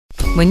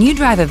When you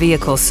drive a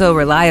vehicle so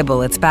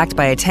reliable it's backed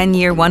by a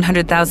 10-year,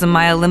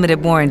 100,000-mile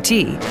limited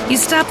warranty, you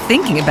stop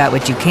thinking about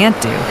what you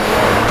can't do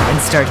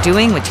and start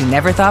doing what you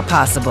never thought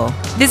possible.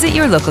 Visit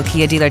your local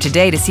Kia dealer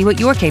today to see what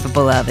you're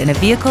capable of in a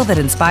vehicle that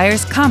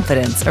inspires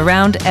confidence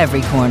around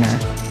every corner.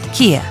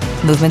 Kia,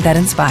 movement that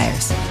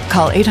inspires.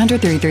 Call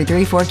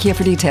 800-333-4KIA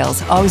for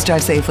details. Always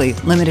drive safely.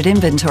 Limited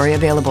inventory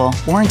available.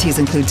 Warranties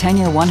include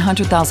 10-year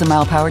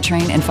 100,000-mile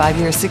powertrain and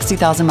 5-year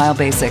 60,000-mile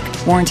basic.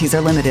 Warranties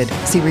are limited.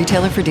 See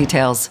retailer for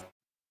details.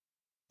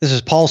 This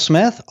is Paul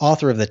Smith,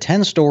 author of the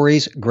 10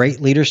 Stories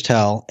Great Leaders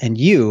Tell, and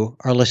you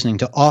are listening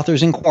to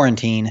Authors in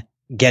Quarantine,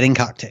 Getting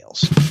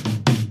Cocktails.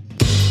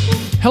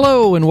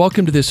 Hello, and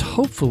welcome to this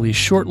hopefully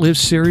short-lived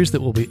series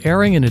that will be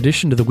airing in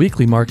addition to the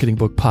weekly Marketing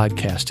Book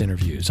Podcast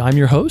interviews. I'm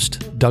your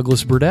host,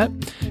 Douglas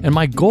Burdett, and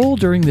my goal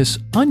during this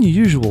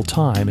unusual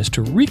time is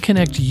to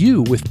reconnect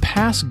you with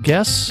past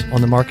guests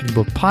on the Marketing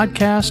Book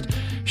Podcast,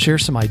 share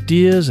some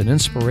ideas and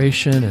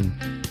inspiration, and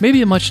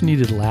maybe a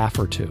much-needed laugh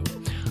or two.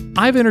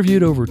 I've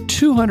interviewed over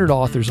 200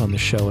 authors on the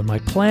show, and my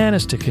plan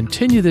is to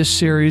continue this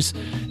series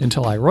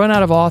until I run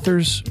out of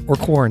authors or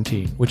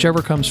quarantine,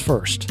 whichever comes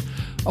first.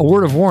 A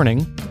word of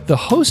warning, the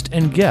host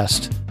and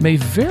guest may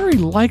very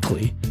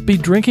likely be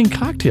drinking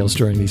cocktails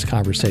during these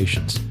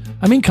conversations.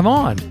 I mean, come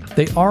on,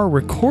 they are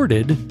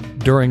recorded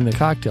during the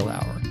cocktail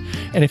hour.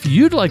 And if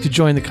you'd like to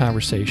join the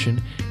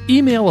conversation,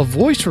 email a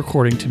voice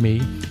recording to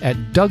me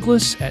at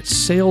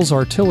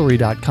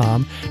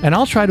douglas@salesartillery.com, and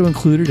I'll try to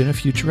include it in a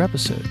future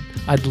episode.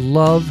 I'd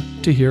love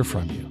to hear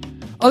from you.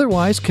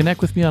 Otherwise,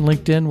 connect with me on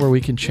LinkedIn where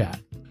we can chat.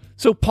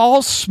 So,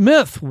 Paul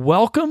Smith,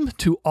 welcome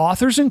to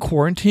Authors in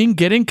Quarantine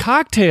Getting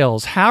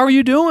Cocktails. How are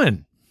you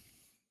doing?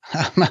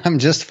 I'm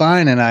just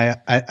fine, and I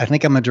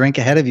think I'm a drink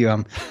ahead of you.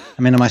 I'm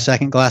into my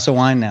second glass of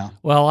wine now.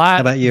 Well, how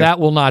about you? That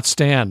will not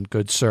stand,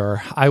 good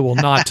sir. I will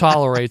not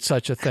tolerate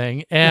such a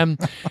thing. And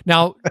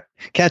now,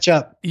 catch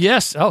up.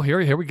 Yes. Oh,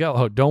 here we go.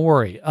 Oh, don't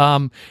worry.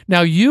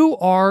 Now you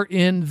are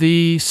in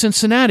the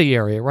Cincinnati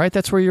area, right?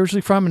 That's where you're usually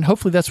from, and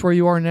hopefully that's where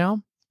you are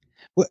now.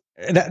 Well,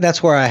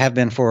 that's where I have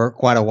been for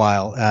quite a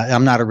while.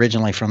 I'm not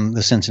originally from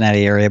the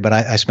Cincinnati area, but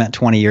I spent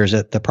 20 years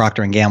at the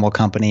Procter & Gamble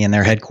company, and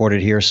they're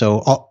headquartered here. So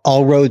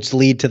all roads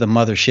lead to the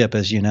mothership,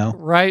 as you know.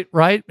 Right.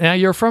 Now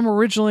you're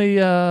originally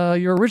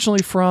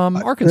from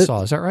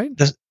Arkansas. Is that right?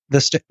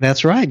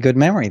 That's right. Good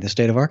memory. The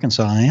state of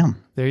Arkansas. I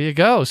am. There you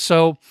go.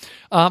 So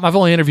I've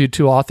only interviewed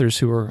 2 authors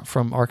who were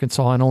from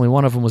Arkansas, and only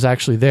one of them was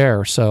actually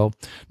there. So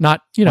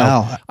not,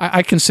 Wow.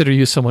 I consider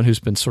you someone who's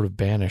been sort of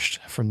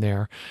banished from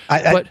there.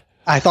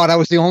 I thought I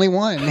was the only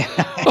one.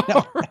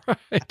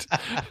 Right.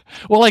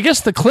 Well, I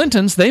guess the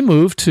Clintons, they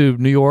moved to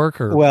New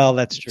York or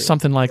that's true.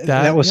 Something like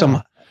that. That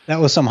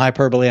was some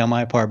hyperbole on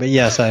my part, but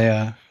yes,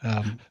 I'm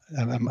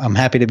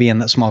happy to be in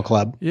that small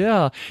club.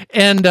 Yeah.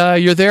 And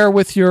you're there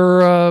with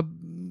your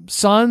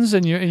sons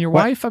and your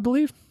wife, I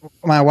believe?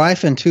 My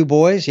wife and 2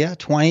 boys,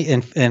 20.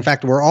 In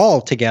fact, we're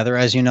all together,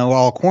 as you know,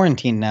 all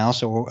quarantined now.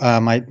 So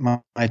my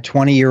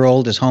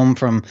 20-year-old is home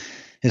from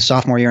his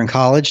sophomore year in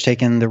college,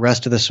 taking the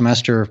rest of the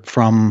semester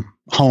from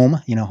home,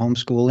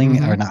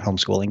 homeschooling, or not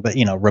homeschooling, but,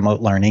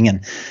 remote learning.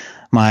 And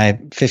my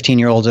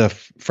 15-year-old's a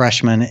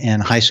freshman in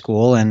high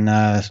school,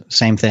 and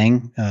same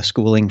thing,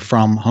 schooling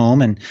from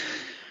home. And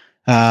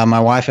my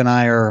wife and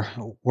I are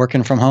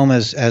working from home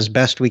as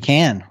best we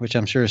can, which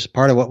I'm sure is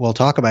part of what we'll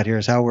talk about here,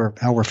 is how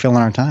we're filling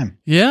our time.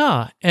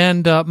 Yeah,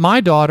 and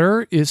my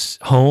daughter is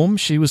home.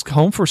 She was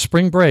home for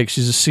spring break.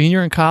 She's a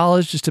senior in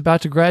college, just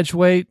about to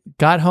graduate.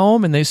 Got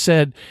home, and they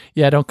said,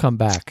 "Yeah, don't come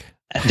back."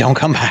 Don't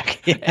come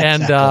back. Yeah,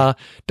 and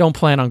exactly. Don't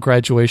plan on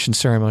graduation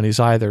ceremonies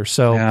either.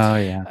 So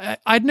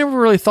I'd never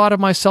really thought of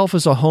myself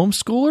as a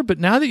homeschooler, but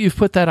now that you've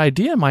put that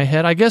idea in my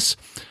head, I guess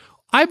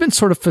I've been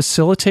sort of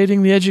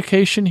facilitating the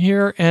education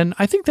here, and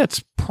I think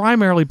that's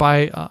primarily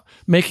by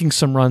making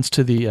some runs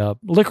to the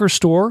liquor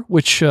store,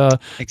 which the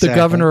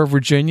governor of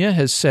Virginia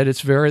has said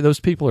those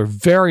people are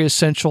very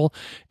essential,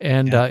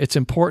 and it's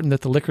important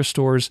that the liquor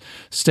stores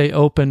stay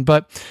open.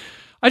 But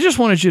I just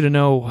wanted you to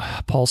know,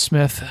 Paul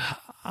Smith,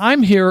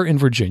 I'm here in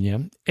Virginia,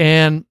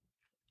 and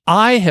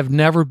I have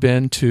never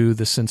been to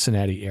the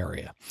Cincinnati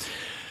area.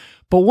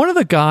 But one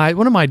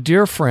of my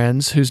dear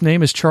friends, whose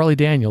name is Charlie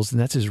Daniels, and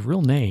that's his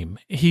real name,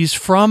 he's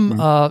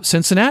from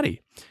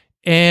Cincinnati,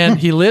 and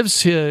he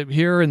lives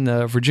here in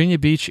the Virginia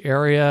Beach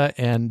area.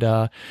 And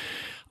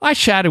I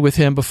chatted with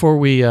him before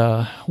we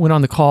went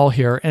on the call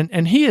here,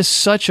 and he is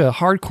such a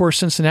hardcore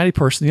Cincinnati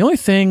person. The only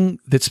thing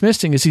that's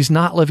missing is he's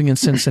not living in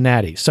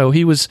Cincinnati. So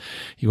he went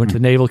to the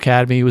Naval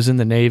Academy, he was in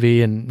the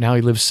Navy, and now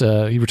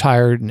he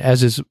retired, and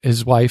as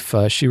his wife,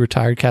 she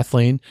retired,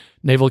 Kathleen,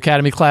 Naval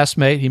Academy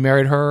classmate. He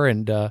married her,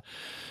 and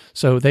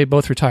so they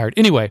both retired.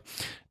 Anyway,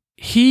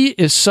 he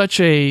is such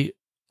a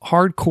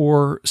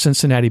hardcore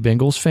Cincinnati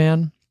Bengals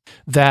fan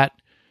that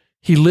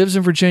he lives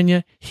in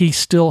Virginia. He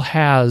still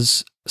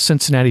has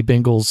Cincinnati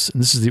Bengals,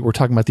 and we're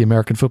talking about the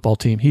American football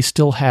team. He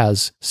still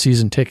has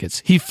season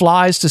tickets. He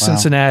flies to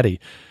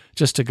Cincinnati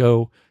just to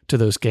go to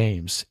those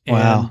games.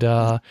 Wow.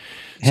 And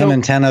him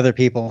and 10 other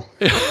people.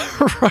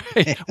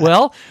 Right.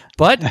 Well,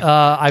 but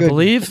I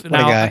believe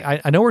now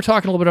I know we're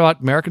talking a little bit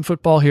about American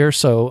football here.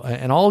 So,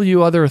 and all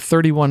you other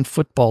 31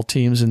 football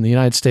teams in the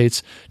United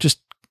States, just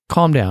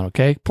calm down,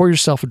 okay? Pour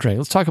yourself a drink.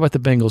 Let's talk about the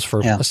Bengals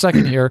for a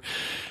second here.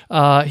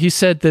 He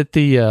said that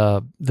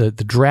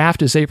the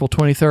draft is April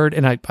 23rd,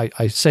 and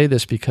I say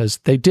this because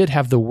they did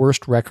have the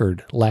worst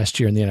record last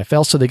year in the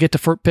NFL, so they get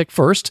to pick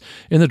first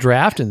in the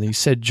draft. And he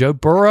said Joe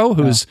Burrow,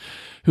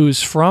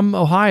 who's from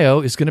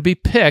Ohio, is going to be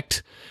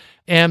picked.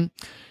 And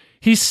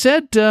he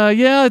said,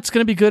 it's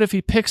going to be good if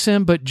he picks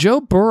him, but Joe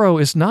Burrow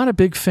is not a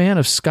big fan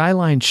of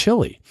Skyline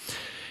Chili.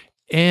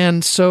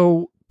 And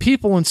so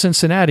people in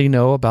Cincinnati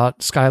know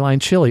about Skyline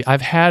Chili.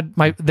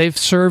 They've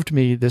served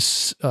me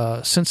this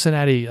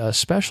Cincinnati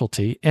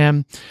specialty.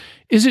 And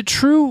is it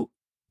true,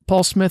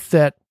 Paul Smith,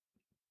 that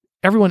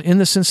everyone in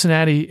the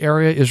Cincinnati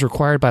area is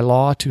required by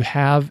law to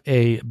have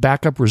a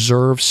backup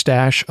reserve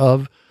stash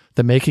of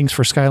the makings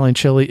for Skyline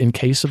Chili in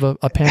case of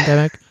a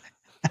pandemic?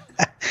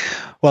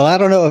 Well, I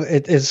don't know.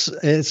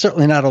 It's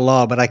certainly not a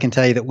law, but I can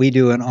tell you that we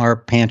do in our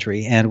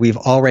pantry, and we've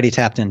already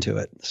tapped into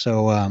it.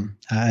 So,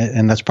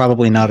 and that's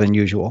probably not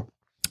unusual.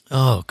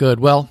 Oh, good.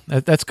 Well,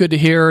 that's good to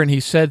hear. And he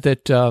said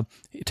that to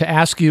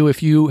ask you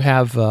if you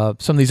have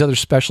some of these other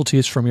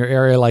specialties from your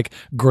area, like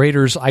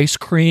Grader's Ice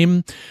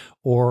Cream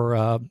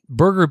or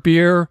Burger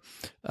Beer,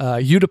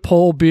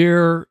 Utapole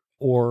Beer,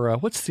 or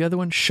what's the other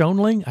one?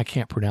 Schonling? I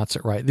can't pronounce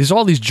it right. There's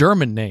all these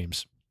German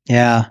names.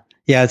 Yeah.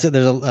 There's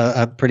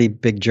a pretty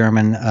big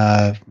German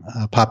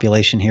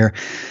population here.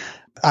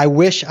 I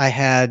wish I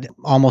had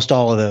almost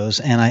all of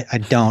those, and I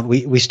don't.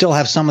 We still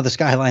have some of the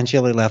Skyline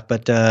Chili left,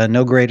 but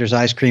no Grader's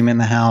Ice Cream in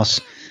the house,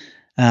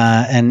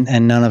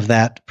 and none of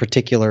that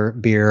particular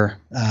beer.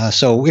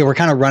 So we were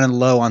kind of running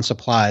low on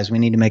supplies. We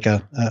need to make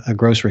a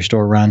grocery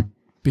store run.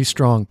 Be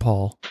strong,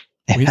 Paul.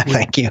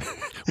 Thank you.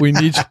 We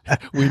need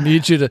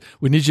you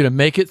to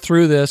make it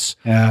through this.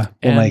 Yeah,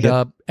 we'll make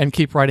it. And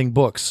keep writing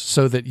books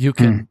so that you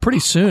can pretty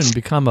soon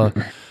become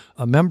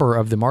a member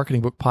of the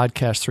Marketing Book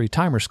Podcast 3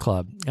 Timers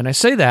Club. And I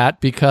say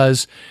that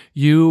because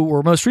you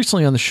were most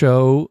recently on the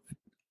show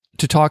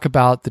to talk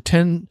about the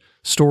 10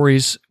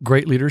 stories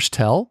great leaders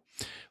tell,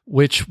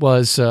 which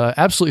was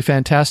absolutely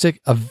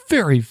fantastic. A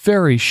very,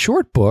 very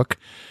short book.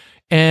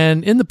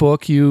 And in the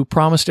book, you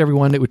promised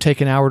everyone it would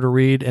take an hour to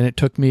read, and it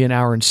took me an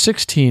hour and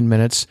 16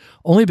 minutes,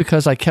 only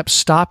because I kept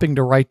stopping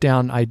to write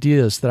down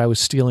ideas that I was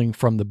stealing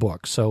from the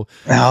book. So,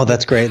 oh,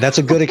 that's great. That's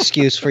a good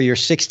excuse for your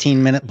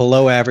 16-minute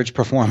below-average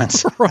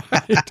performance.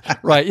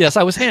 Right. Yes,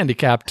 I was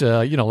handicapped,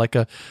 like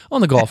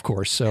on the golf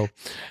course. So,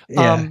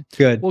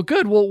 good. Well,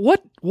 good. Well,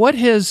 what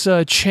has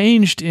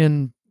changed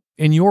in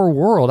your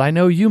world? I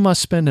know you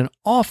must spend an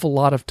awful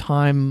lot of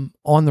time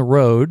on the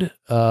road,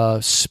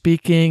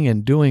 speaking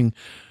and doing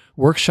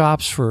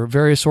workshops for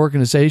various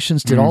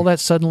organizations. Did all that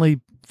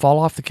suddenly fall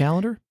off the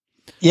calendar?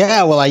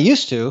 Yeah, well, I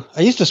used to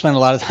spend a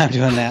lot of time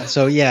doing that.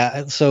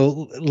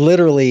 So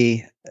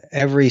literally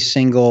every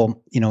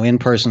single,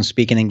 in-person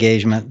speaking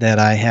engagement that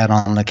I had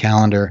on the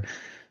calendar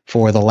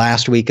for the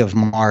last week of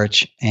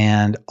March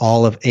and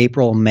all of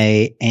April,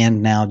 May,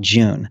 and now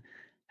June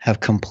have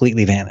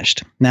completely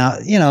vanished. Now,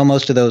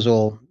 most of those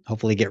will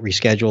hopefully get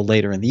rescheduled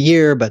later in the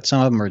year, but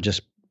some of them are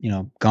just,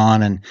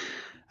 gone. And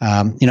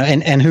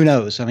and who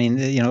knows? I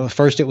mean,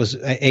 first it was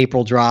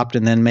April dropped,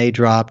 and then May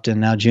dropped,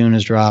 and now June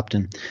has dropped,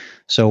 and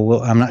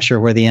so I'm not sure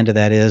where the end of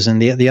that is. And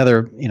the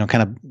other,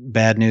 kind of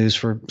bad news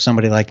for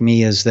somebody like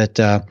me is that,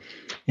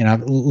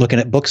 looking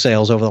at book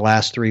sales over the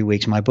last 3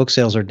 weeks, my book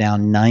sales are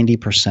down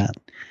 90%.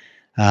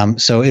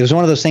 So it was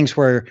one of those things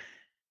where,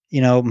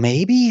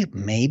 maybe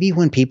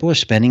when people are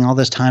spending all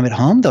this time at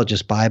home, they'll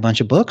just buy a bunch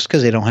of books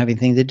because they don't have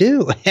anything to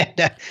do.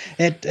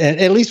 And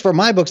at least for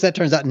my books, that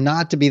turns out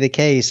not to be the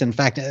case. In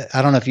fact,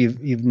 I don't know if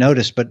you've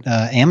noticed, but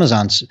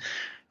Amazon's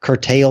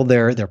curtailed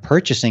their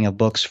purchasing of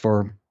books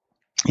for,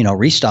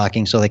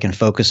 restocking so they can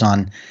focus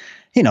on,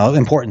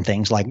 important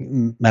things like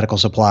medical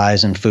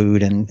supplies and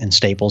food and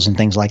staples and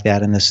things like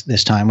that in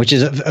this time, which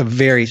is a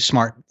very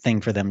smart thing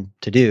for them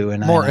to do.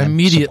 And more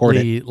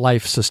immediately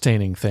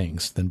life-sustaining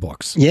things than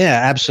books.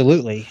 Yeah,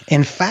 absolutely.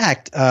 In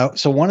fact,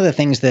 so one of the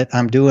things that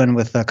I'm doing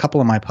with a couple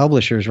of my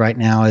publishers right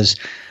now is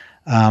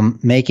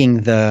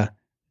making the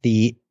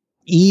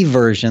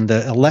e-version,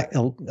 the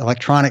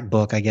electronic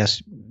book, I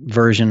guess,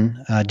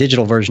 version,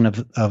 digital version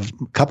of a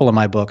couple of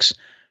my books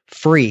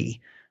free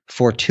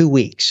for 2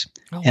 weeks.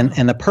 Oh,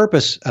 and the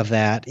purpose of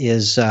that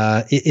is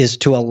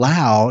to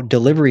allow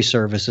delivery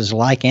services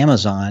like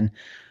Amazon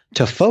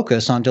to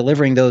focus on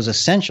delivering those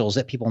essentials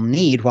that people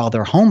need while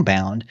they're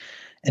homebound,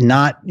 and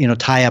not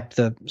tie up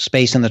the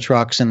space in the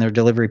trucks and their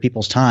delivery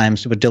people's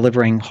times with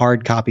delivering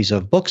hard copies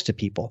of books to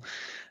people.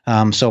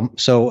 So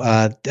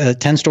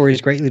 10 Stories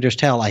Great Leaders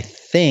Tell, I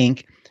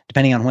think,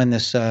 depending on when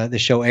this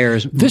show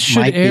airs, this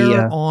should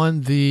air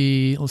on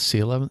the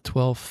 11th,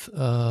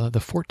 12th, the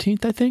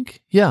 14th, I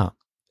think. Yeah,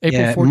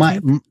 April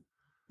 14th.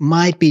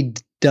 Might be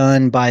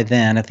done by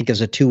then. I think it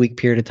was a 2-week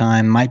period of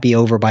time, might be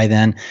over by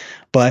then.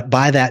 But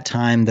by that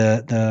time,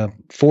 the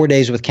 4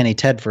 Days with Kenny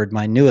Tedford,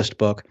 my newest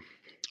book,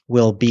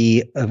 will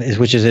be,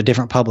 which is a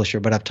different publisher,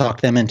 but I've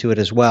talked them into it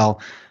as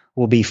well,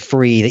 will be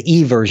free, the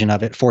e-version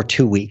of it, for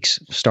 2 weeks,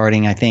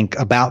 starting, I think,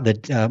 about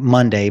the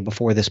Monday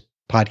before this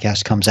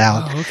podcast comes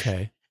out. Oh,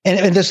 okay.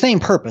 And the same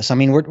purpose. I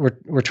mean,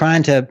 we're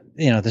trying to,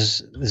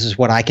 this is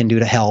what I can do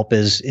to help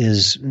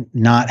is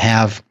not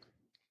have,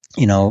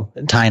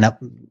 tying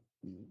up,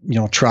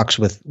 trucks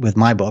with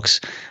my books,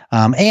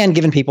 and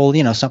giving people,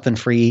 something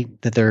free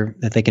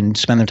that they can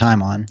spend their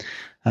time on.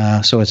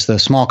 So it's the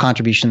small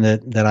contribution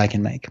that I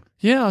can make.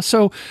 Yeah.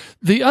 So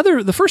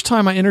the first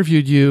time I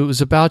interviewed you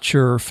was about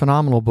your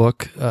phenomenal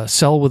book,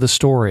 Sell with a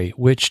Story,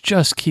 which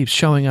just keeps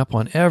showing up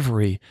on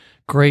every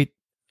great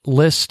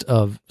list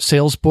of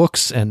sales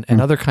books and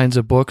other kinds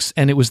of books.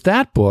 And it was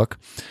that book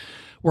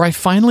where I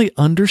finally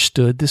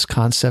understood this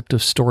concept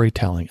of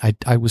storytelling.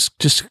 I was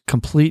just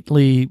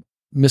completely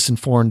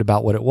misinformed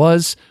about what it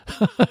was.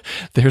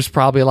 There's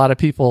probably a lot of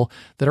people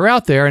that are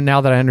out there, and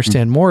now that I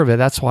understand more of it,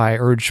 that's why I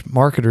urge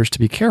marketers to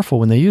be careful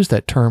when they use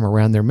that term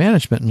around their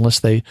management unless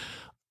they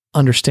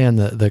understand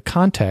the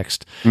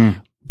context.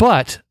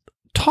 But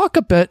talk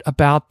a bit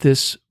about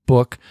this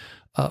book,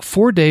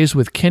 4 Days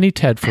with Kenny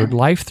Tedford,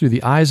 Life Through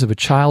the Eyes of a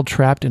Child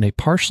Trapped in a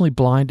Partially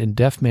Blind and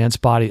Deaf Man's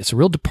Body. It's a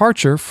real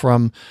departure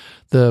from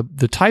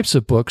the types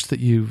of books that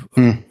you've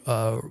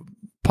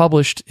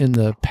published in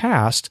the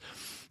past.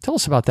 Tell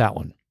us about that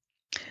one.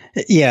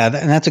 Yeah,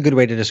 and that's a good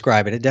way to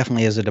describe it. It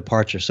definitely is a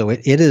departure. So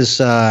it is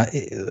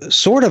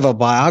sort of a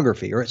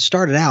biography, or it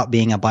started out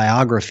being a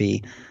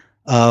biography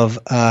of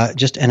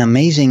just an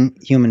amazing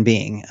human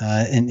being.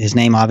 And his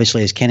name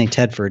obviously is Kenny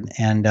Tedford,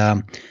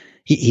 and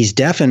he's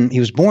deaf, and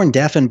he was born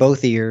deaf in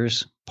both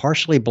ears,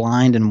 partially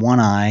blind in one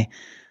eye,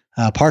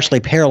 partially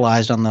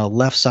paralyzed on the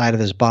left side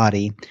of his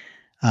body.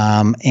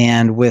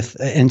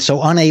 And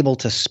so unable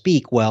to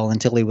speak well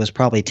until he was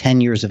probably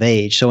 10 years of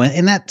age. So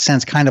in that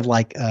sense, kind of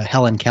like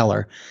Helen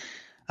Keller.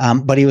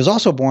 But he was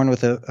also born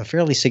with a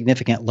fairly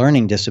significant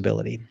learning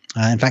disability.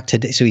 In fact,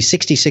 today, so he's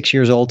 66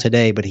 years old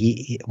today, but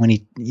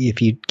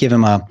if you give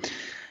him an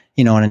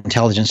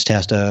intelligence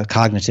test, a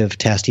cognitive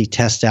test, he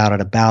tests out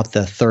at about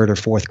the 3rd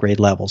or 4th grade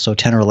level. So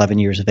 10 or 11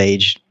 years of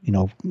age,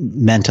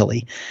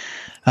 mentally.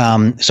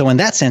 So in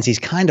that sense, he's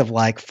kind of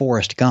like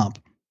Forrest Gump.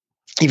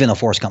 Even though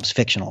Forrest Gump's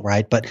fictional,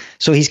 right? But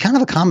so he's kind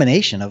of a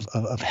combination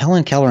of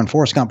Helen Keller and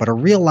Forrest Gump, but a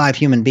real live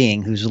human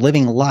being who's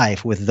living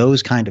life with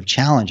those kind of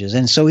challenges.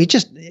 And so he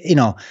just,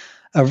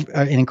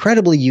 an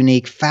incredibly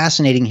unique,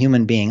 fascinating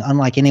human being,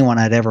 unlike anyone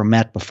I'd ever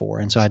met before.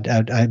 And so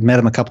I met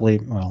him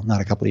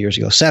not a couple of years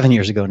ago, 7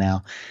 years ago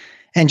now,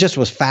 and just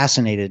was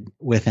fascinated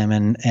with him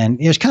and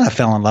just kind of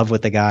fell in love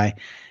with the guy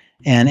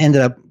and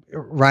ended up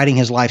writing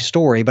his life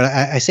story. But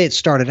I say it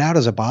started out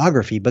as a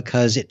biography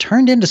because it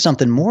turned into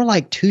something more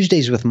like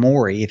Tuesdays with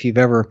Morrie, if you've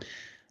ever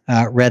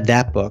read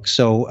that book.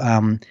 So,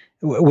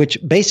 which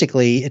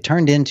basically it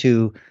turned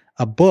into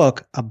a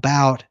book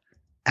about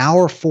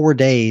our 4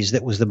 days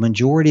that was the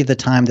majority of the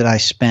time that I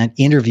spent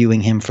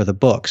interviewing him for the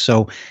book.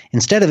 So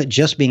instead of it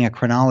just being a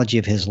chronology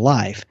of his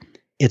life,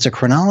 it's a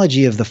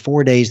chronology of the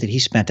 4 days that he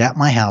spent at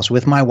my house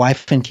with my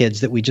wife and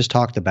kids that we just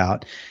talked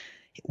about,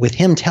 with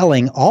him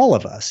telling all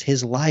of us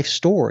his life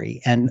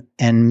story, and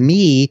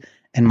me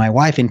and my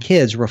wife and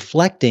kids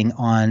reflecting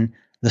on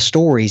the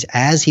stories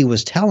as he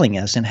was telling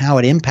us and how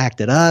it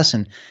impacted us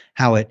and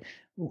how it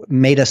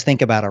made us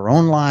think about our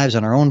own lives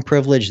and our own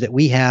privilege that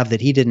we have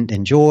that he didn't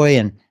enjoy.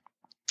 And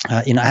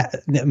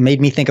it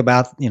made me think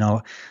about,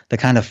 the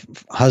kind of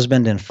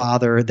husband and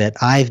father that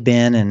I've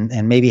been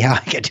and maybe how I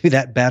could do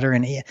that better,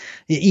 and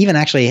even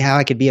actually how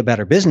I could be a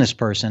better business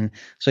person.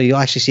 So you'll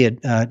actually see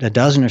a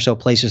dozen or so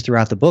places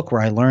throughout the book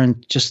where I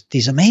learned just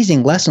these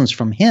amazing lessons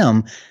from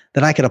him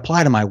that I could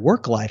apply to my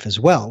work life as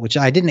well, which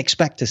I didn't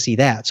expect to see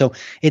that. So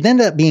it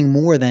ended up being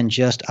more than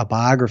just a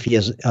biography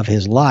of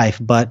his life,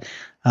 but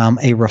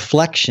a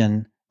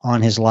reflection on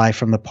his life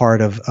from the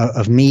part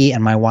of me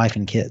and my wife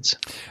and kids.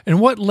 And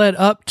what led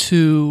up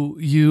to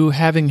you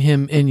having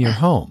him in your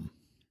home?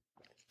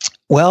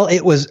 Well,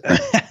 it was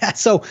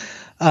so.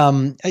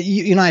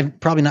 You and I have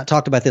probably not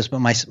talked about this, but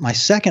my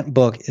second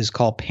book is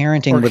called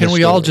Parenting with a Story. Or can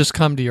we all just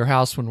come to your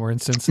house when we're in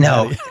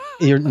Cincinnati?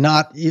 No, you're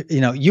not.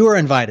 You are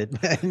invited,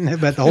 but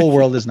the whole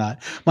world is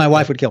not. My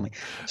wife would kill me.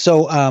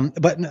 So,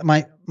 but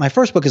my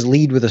first book is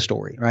Lead with a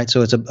Story, right?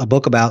 So it's a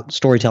book about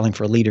storytelling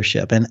for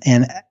leadership,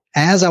 and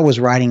as I was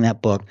writing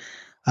that book,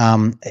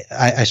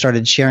 I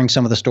started sharing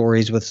some of the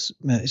stories with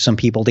some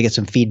people to get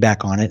some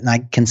feedback on it. And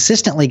I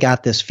consistently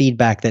got this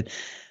feedback that,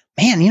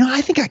 man,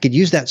 I think I could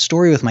use that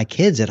story with my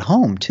kids at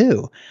home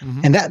too.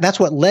 Mm-hmm. And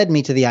that's what led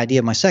me to the idea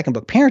of my second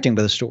book, Parenting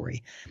with a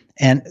Story.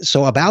 And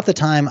so about the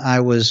time I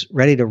was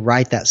ready to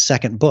write that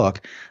second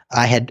book,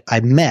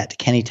 I met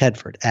Kenny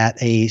Tedford at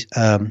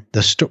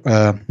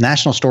the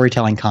National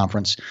Storytelling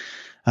Conference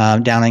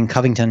down in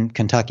Covington,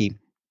 Kentucky.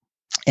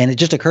 it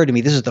just occurred to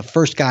me, this is the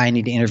first guy I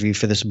need to interview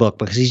for this book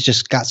because he's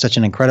just got such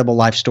an incredible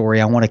life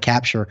story. I want to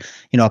capture,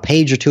 a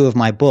page or two of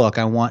my book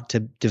I want to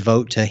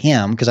devote to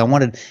him because I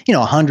wanted,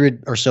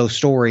 100 or so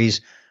stories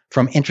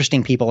from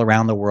interesting people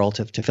around the world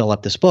to fill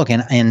up this book.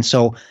 And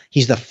so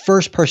he's the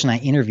first person I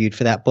interviewed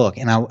for that book.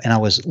 And I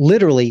was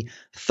literally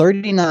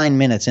 39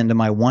 minutes into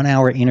my 1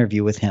 hour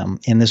interview with him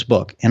in this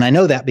book. And I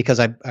know that because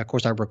I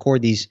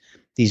record these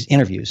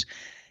interviews.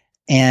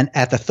 And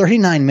at the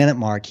 39-minute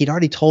mark, he'd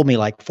already told me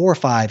like 4 or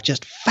 5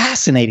 just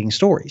fascinating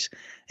stories.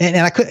 And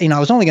I could, I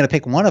was only going to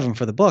pick one of them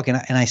for the book. And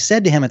I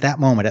said to him at that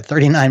moment, at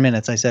 39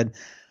 minutes, I said,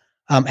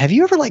 have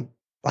you ever like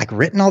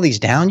written all these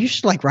down? You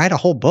should like write a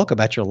whole book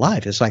about your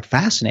life. It's like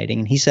fascinating.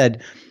 And he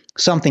said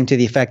something to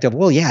the effect of,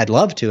 well, yeah, I'd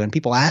love to. And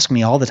people ask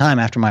me all the time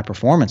after my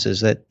performances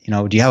that,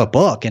 do you have a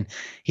book? And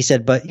he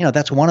said, but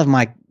that's one of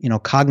my,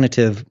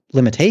 cognitive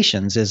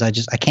limitations is I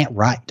can't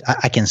write.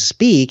 I can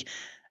speak.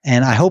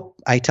 And I hope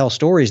I tell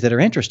stories that are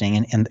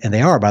interesting, and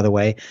they are, by the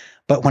way.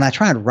 But when I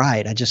try and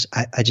write, I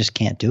just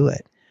can't do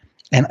it.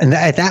 And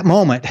at that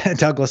moment,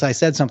 Douglas, I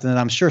said something that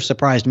I'm sure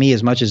surprised me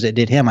as much as it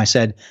did him. I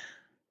said,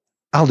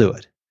 "I'll do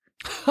it.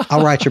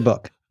 I'll write your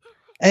book."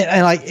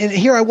 And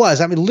here I was.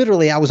 I mean,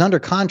 literally, I was under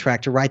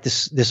contract to write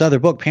this other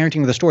book,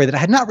 Parenting with a Story, that I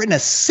had not written a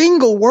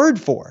single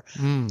word for.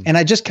 And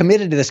I just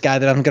committed to this guy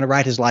that I'm going to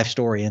write his life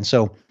story. And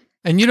so.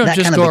 And you don't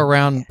just go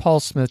around,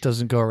 Paul Smith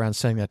doesn't go around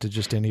saying that to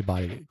just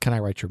anybody. Can I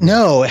write your book?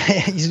 No,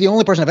 he's the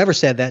only person I've ever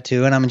said that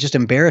to. And I'm just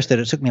embarrassed that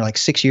it took me like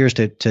 6 years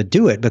to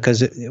do it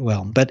because,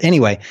 but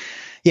anyway,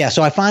 yeah.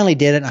 So I finally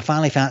did it. And I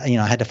finally found,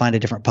 I had to find a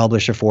different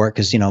publisher for it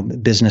because,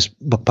 business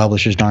book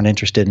publishers aren't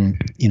interested in,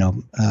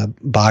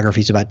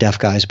 biographies about deaf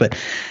guys. But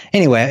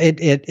anyway,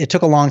 it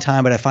took a long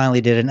time, but I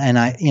finally did it. And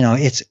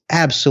it's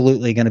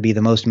absolutely going to be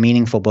the most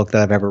meaningful book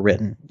that I've ever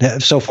written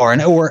so far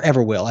or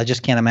ever will. I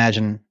just can't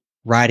imagine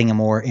writing a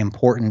more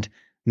important,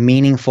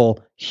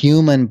 meaningful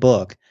human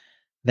book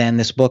than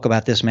this book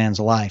about this man's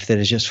life that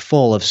is just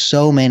full of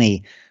so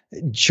many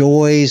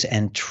joys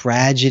and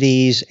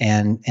tragedies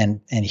and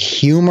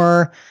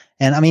humor.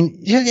 And I mean,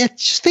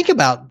 just think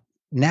about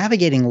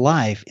navigating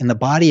life in the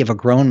body of a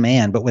grown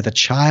man, but with a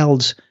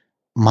child's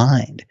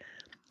mind.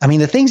 I mean,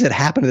 the things that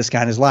happen to this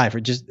guy in his life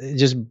are just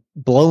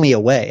blow me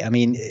away. I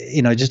mean,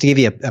 just to give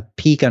you a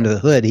peek under the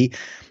hood, he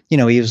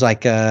was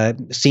like a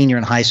senior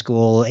in high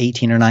school,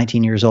 18 or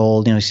 19 years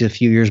old. He's a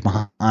few years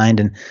behind.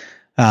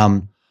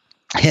 And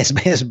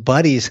his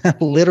buddies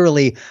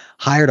literally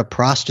hired a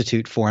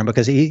prostitute for him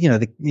because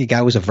the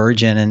guy was a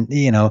virgin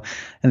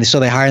and so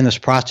they hire this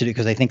prostitute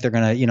because they think they're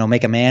going to,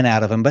 make a man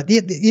out of him. But,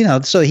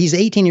 so he's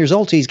 18 years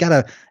old. So he's got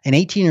an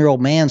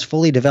 18-year-old man's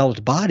fully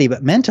developed body,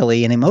 but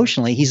mentally and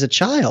emotionally, he's a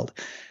child.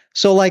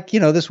 So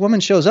this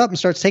woman shows up and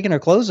starts taking her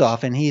clothes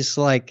off and he's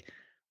like,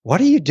 what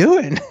are you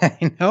doing?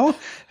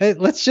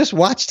 Let's just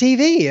watch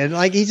TV. And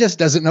he just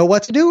doesn't know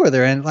what to do with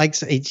her. And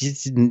he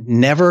just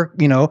never,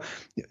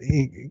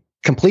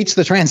 completes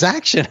the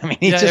transaction. I mean,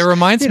 it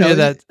reminds me of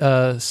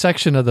that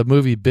section of the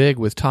movie Big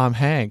with Tom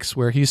Hanks,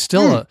 where he's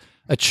still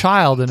a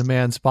child in a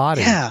man's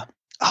body. Yeah.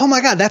 Oh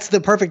my God, that's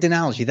the perfect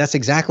analogy. That's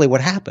exactly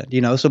what happened,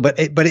 So, but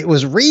it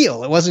was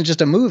real. It wasn't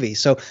just a movie.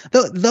 So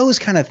those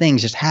kind of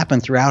things just happen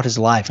throughout his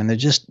life, and they're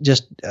just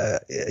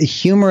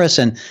humorous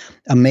and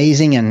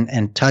amazing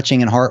and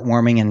touching and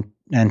heartwarming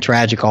and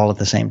tragic all at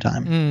the same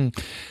time.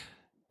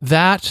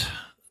 That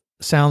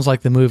sounds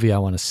like the movie I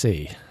want to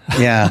see.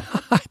 Yeah,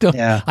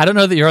 I don't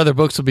know that your other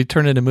books will be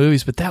turned into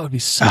movies, but that would be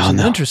such an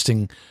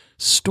interesting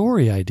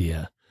story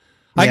idea.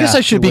 I guess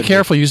I should be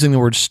careful using the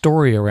word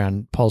story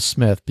around Paul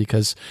Smith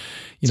because,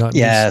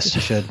 yes, you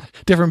should.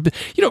 Different,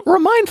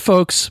 remind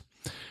folks,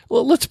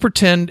 well, let's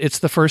pretend it's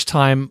the first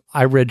time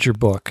I read your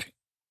book.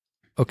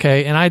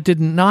 Okay. And I did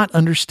not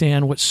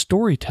understand what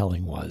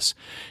storytelling was.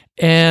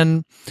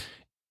 And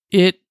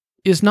it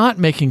is not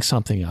making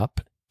something up.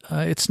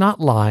 It's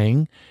not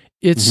lying.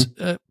 It's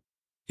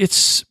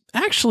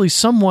actually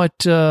somewhat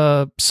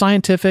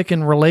scientific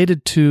and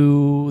related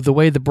to the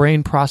way the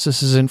brain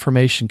processes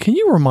information. Can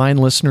you remind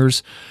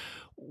listeners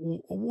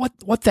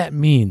what that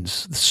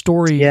means, the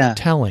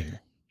storytelling?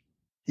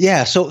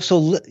 Yeah. So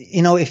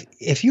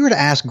if you were to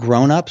ask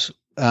grown-ups,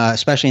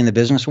 especially in the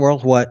business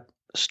world, what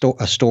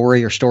a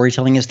story or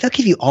storytelling is, they'll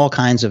give you all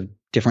kinds of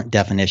different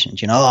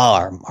definitions.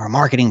 Our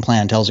marketing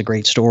plan tells a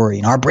great story,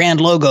 and our brand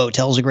logo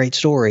tells a great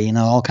story,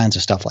 all kinds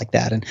of stuff like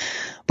that.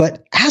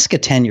 But ask a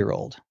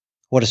 10-year-old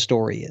what a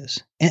story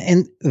is.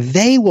 And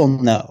they will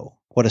know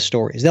what a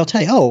story is. They'll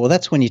tell you, oh, well,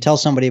 that's when you tell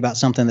somebody about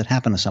something that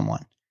happened to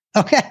someone.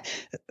 Okay.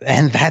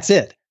 And that's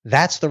it.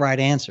 That's the right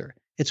answer.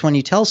 It's when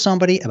you tell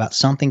somebody about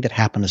something that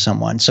happened to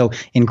someone. So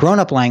in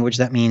grown-up language,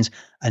 that means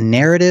a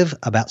narrative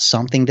about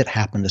something that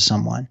happened to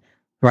someone,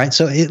 right?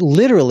 So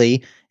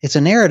it's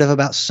a narrative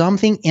about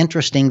something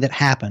interesting that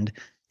happened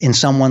in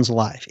someone's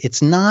life.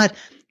 It's not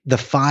the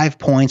 5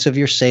 points of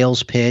your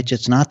sales pitch.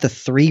 It's not the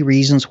 3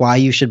 reasons why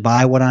you should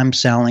buy what I'm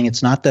selling.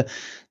 It's not the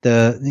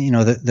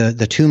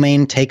the two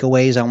main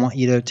takeaways I want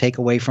you to take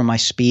away from my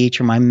speech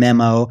or my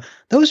memo.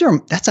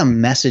 That's a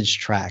message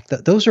track.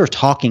 Those are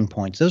talking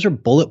points. Those are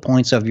bullet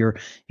points of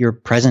your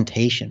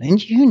presentation.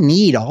 And you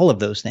need all of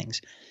those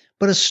things.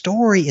 But a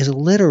story is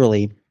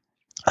literally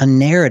a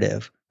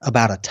narrative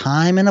about a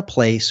time and a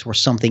place where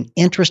something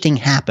interesting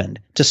happened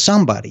to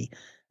somebody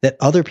that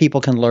other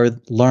people can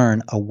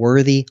learn a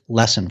worthy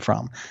lesson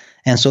from.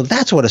 And so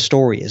that's what a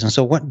story is. And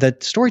so what the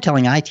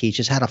storytelling I teach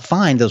is how to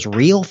find those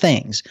real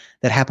things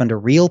that happen to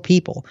real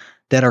people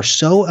that are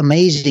so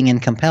amazing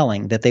and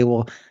compelling that they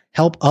will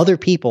help other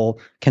people,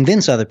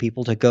 convince other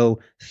people to go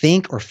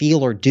think or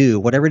feel or do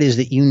whatever it is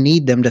that you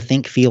need them to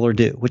think, feel, or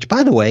do, which,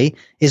 by the way,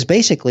 is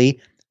basically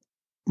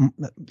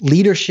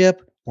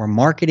leadership or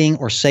marketing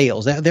or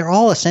sales. They're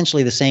all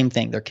essentially the same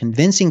thing. They're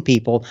convincing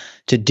people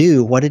to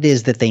do what it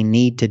is that they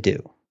need to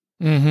do.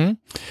 Mm-hmm.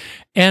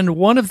 And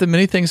one of the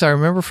many things I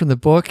remember from the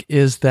book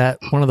is that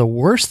one of the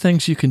worst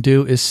things you can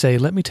do is say,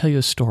 "Let me tell you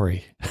a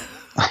story."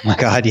 Oh my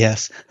God,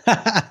 yes.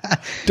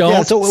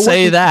 Don't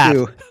say that.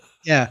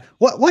 Yeah.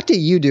 What do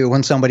you do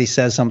when somebody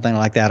says something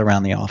like that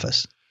around the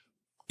office?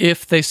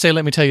 If they say,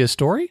 "Let me tell you a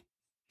story"?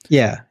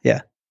 Yeah.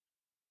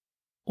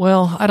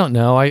 Well, I don't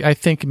know. I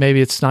think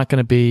maybe it's not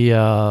going to be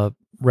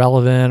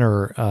relevant,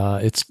 or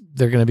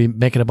they're going to be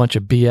making a bunch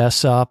of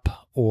BS up,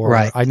 or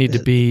right. I need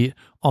to be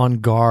on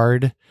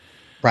guard.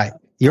 Right.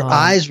 Your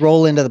eyes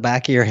roll into the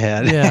back of your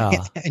head. Yeah.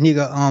 And you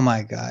go, "Oh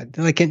my God.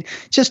 Like,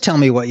 just tell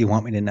me what you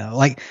want me to know."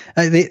 Like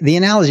the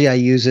analogy I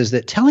use is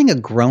that telling a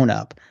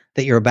grown-up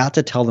that you're about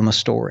to tell them a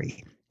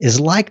story is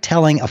like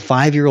telling a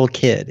 5-year-old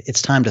kid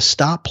it's time to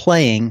stop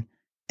playing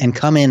and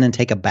come in and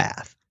take a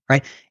bath,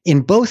 right?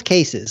 In both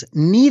cases,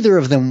 neither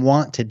of them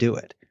want to do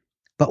it.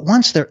 But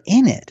once they're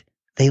in it,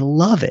 they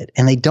love it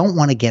and they don't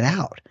want to get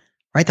out,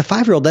 right? The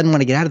 5-year-old doesn't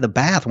want to get out of the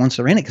bath once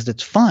they're in it because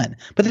it's fun,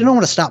 but they don't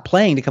want to stop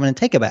playing to come in and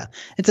take a bath.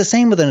 It's the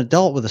same with an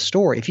adult with a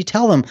story. If you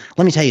tell them,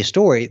 "Let me tell you a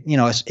story,"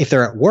 if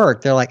they're at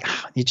work, they're like,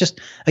 "You just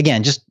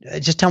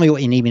tell me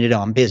what you need me to do.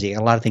 I'm busy. I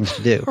got a lot of things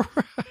to do."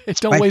 Right.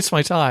 Don't waste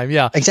my time.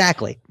 Yeah,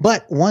 exactly.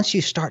 But once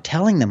you start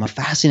telling them a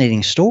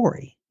fascinating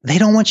story, they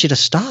don't want you to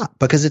stop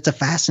because it's a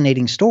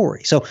fascinating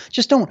story. So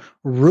just don't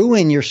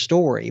ruin your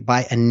story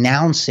by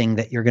announcing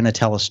that you're going to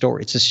tell a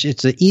story. It's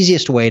the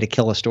easiest way to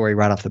kill a story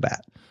right off the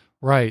bat.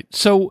 Right.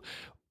 So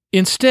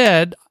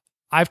instead,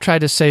 I've tried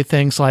to say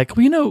things like,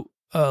 "Well,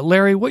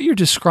 Larry, what you're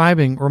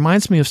describing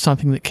reminds me of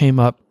something that came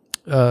up,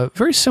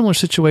 very similar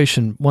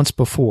situation once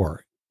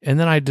before." And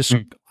then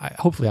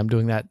hopefully I'm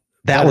doing that.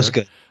 That better. was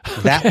good.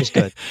 That was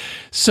good.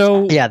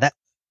 So yeah,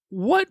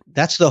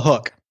 that's the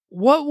hook.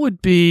 What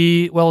would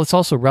be, well, it's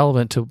also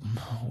relevant to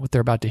what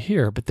they're about to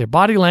hear, but their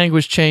body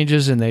language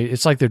changes and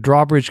it's like their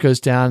drawbridge goes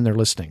down and they're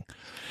listening.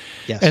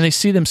 Yes. And they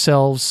see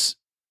themselves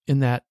in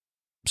that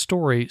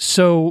story.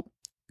 So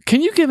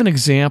can you give an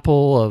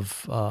example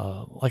of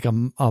like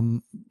a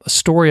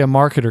story a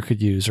marketer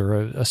could use, or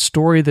a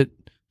story that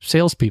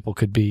salespeople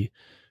could be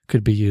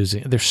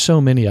using? There's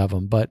so many of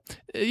them, but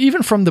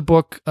even from the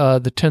book,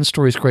 The 10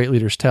 Stories Great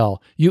Leaders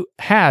Tell, you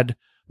had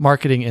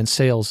marketing and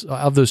sales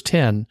of those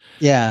 10.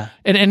 Yeah.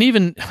 And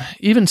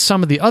even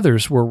some of the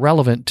others were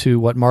relevant to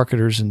what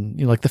marketers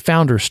and like the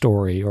founder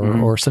story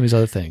or some of these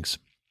other things.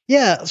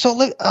 Yeah.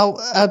 So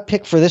I'll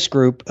pick for this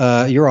group,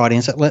 your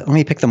audience. Let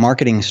me pick the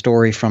marketing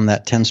story from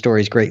that 10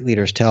 Stories Great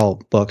Leaders Tell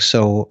book.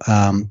 So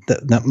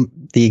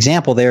the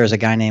example there is a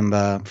guy named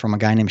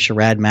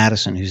Sherrod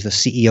Madison, who's the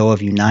CEO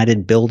of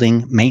United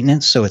Building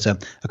Maintenance. So it's a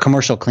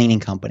commercial cleaning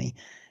company,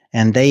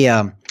 and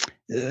they're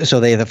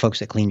the folks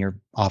that clean your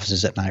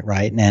offices at night,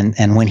 right?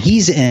 And when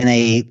he's in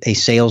a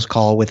sales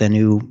call with a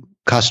new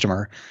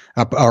customer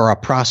or a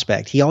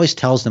prospect, he always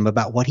tells them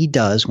about what he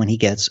does when he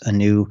gets a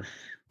new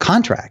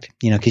contract.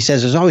 He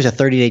says there's always a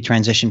 30-day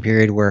transition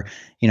period where,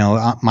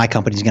 my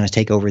company's going to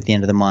take over at the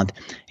end of the month.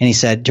 And he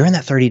said, during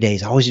that 30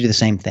 days, I always do the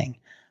same thing.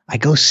 I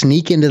go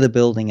sneak into the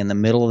building in the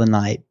middle of the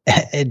night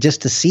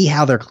just to see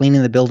how they're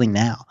cleaning the building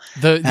now.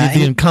 The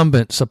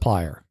incumbent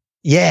supplier.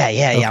 Yeah.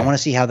 Okay. I want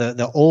to see how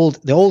the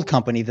old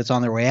company that's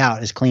on their way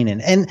out is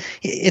cleaning. And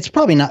it's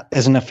probably not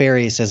as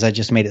nefarious as I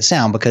just made it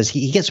sound, because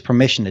he gets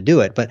permission to do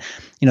it. But,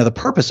 the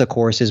purpose, of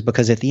course, is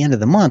because at the end of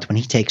the month, when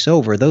he takes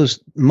over,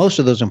 most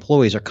of those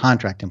employees are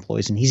contract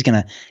employees, and he's going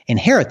to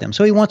inherit them.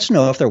 So he wants to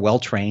know if they're well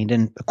trained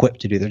and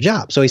equipped to do their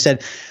job. So he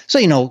said,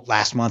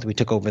 last month we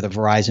took over the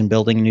Verizon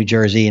building in New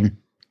Jersey, and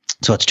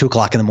so it's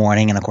 2:00 in the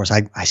morning. And of course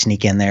I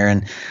sneak in there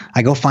and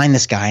I go find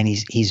this guy, and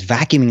he's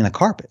vacuuming the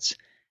carpets.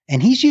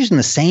 And he's using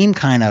the same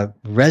kind of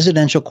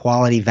residential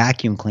quality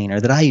vacuum cleaner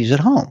that I use at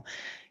home. And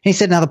he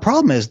said, now the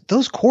problem is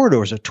those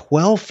corridors are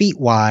 12 feet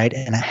wide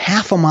and a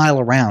half a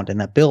mile around in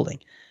that building.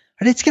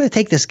 But it's going to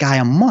take this guy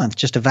a month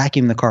just to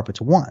vacuum the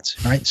carpets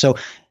once, right? So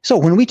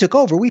when we took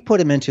over, we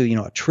put him into,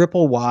 a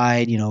triple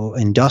wide,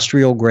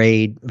 industrial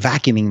grade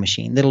vacuuming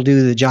machine that'll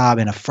do the job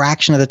in a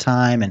fraction of the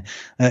time and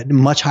a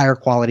much higher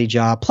quality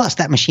job. Plus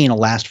that machine will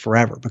last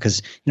forever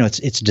because,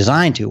 it's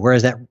designed to,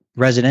 whereas that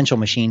residential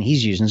machine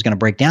he's using is going to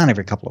break down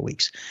every couple of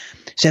weeks.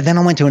 So then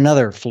I went to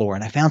another floor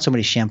and I found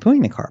somebody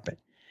shampooing the carpet.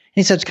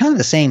 he said, it's kind of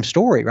the same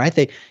story, right?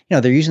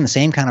 They're using the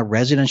same kind of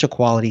residential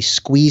quality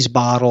squeeze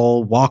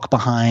bottle, walk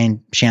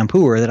behind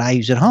shampooer that I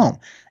use at home,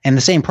 and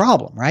the same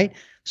problem, right?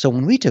 So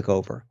when we took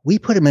over, we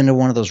put him into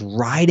one of those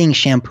riding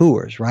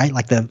shampooers, right?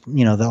 Like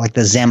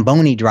the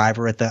Zamboni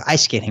driver at the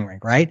ice skating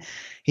rink, right?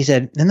 He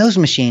said, and those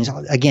machines,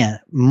 again,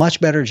 much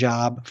better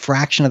job,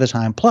 fraction of the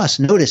time. Plus,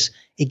 notice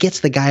it gets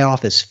the guy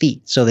off his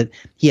feet so that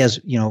he has,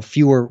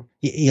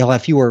 he'll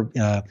have fewer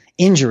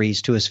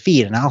injuries to his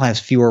feet, and I'll have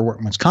fewer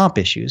workman's comp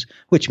issues,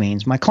 which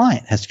means my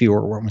client has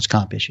fewer workman's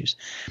comp issues.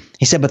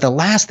 He said, but the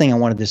last thing I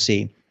wanted to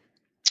see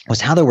was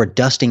how they were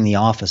dusting the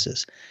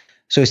offices.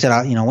 So he said,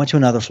 I went to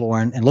another floor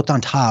and looked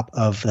on top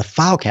of the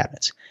file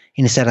cabinets.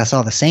 And he said, I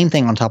saw the same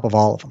thing on top of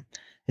all of them.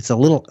 It's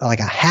like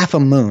a half a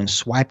moon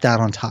swiped out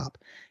on top.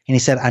 And he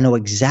said, I know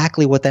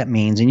exactly what that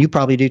means. And you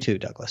probably do too,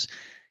 Douglas.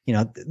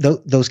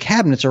 Those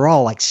cabinets are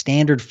all like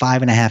standard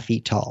 5.5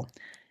 feet tall.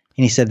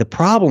 And he said, the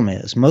problem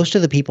is most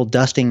of the people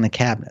dusting the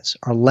cabinets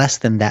are less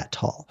than that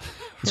tall.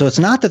 So it's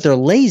not that they're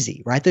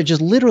lazy, right? They're just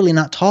literally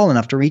not tall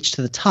enough to reach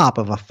to the top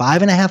of a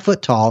 5.5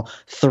 foot tall,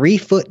 3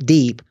 foot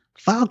deep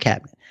file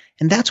cabinet.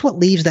 And that's what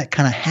leaves that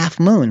kind of half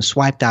moon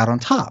swiped out on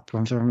top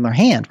from their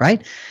hand,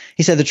 right?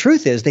 He said the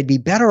truth is they'd be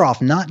better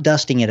off not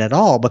dusting it at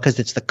all because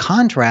it's the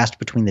contrast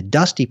between the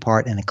dusty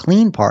part and the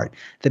clean part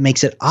that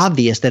makes it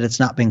obvious that it's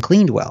not been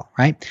cleaned well,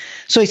 right?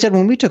 So he said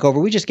when we took over,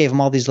 we just gave them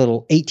all these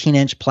little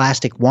 18-inch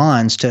plastic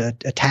wands to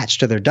attach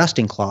to their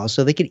dusting claws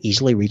so they could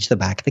easily reach the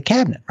back of the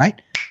cabinet, right?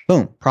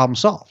 Boom, problem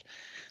solved.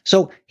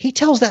 So he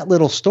tells that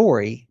little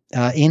story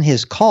in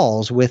his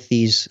calls with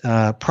these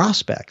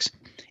prospects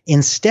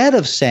instead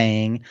of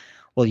saying,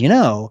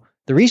 well,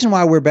 the reason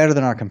why we're better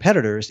than our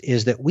competitors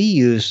is that we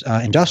use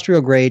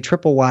industrial grade,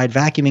 triple wide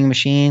vacuuming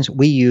machines.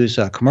 We use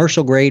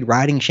commercial grade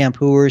riding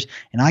shampooers,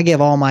 and I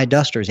give all my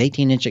dusters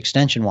 18-inch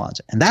extension wands.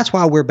 And that's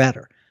why we're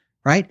better,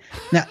 right?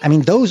 Now,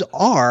 those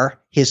are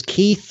his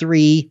key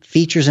 3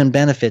 features and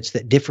benefits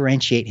that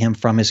differentiate him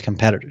from his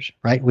competitors,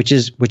 right? Which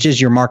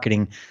is your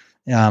marketing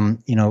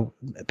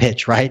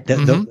pitch, right?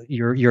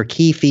 Your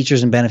key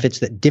features and benefits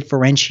that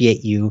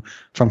differentiate you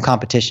from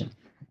competition.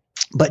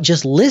 But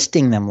just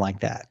listing them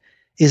like that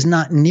is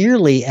not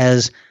nearly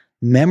as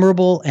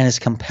memorable and as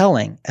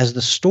compelling as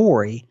the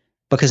story,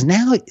 because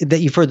now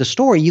that you've heard the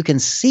story, you can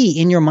see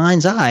in your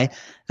mind's eye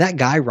that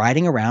guy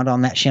riding around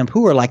on that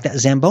shampooer like that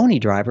Zamboni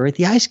driver at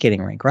the ice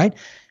skating rink, right?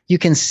 You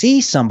can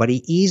see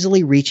somebody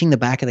easily reaching the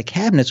back of the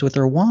cabinets with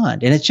their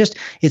wand. And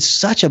it's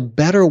such a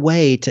better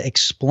way to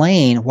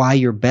explain why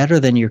you're better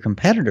than your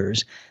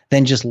competitors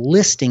than just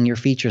listing your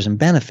features and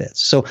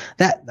benefits. So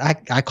that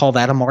I call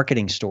that a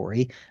marketing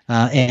story.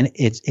 And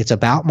it's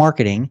about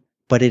marketing,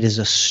 but it is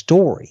a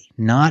story,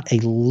 not a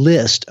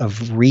list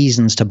of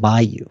reasons to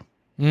buy you.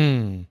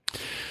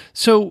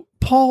 So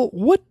Paul,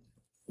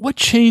 what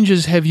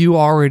changes have you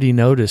already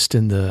noticed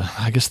in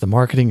the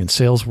marketing and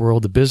sales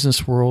world, the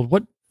business world?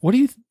 What do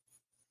you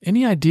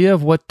any idea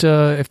of what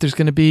if there's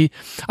going to be?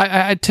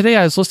 Today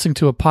I was listening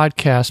to a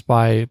podcast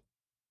by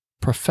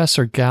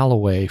Professor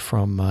Galloway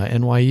from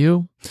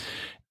NYU,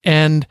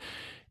 and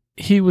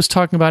he was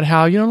talking about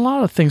how a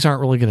lot of things aren't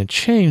really going to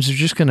change. They're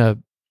just going to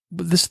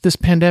this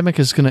pandemic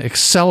is going to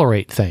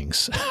accelerate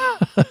things.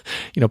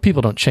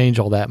 People don't change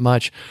all that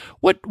much.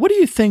 What do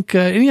you think?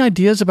 Any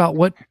ideas about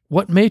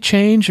what may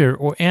change or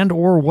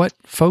what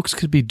folks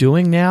could be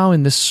doing now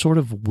in this sort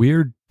of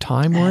weird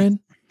time we're in?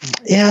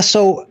 Yeah.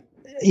 So,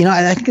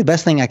 I think the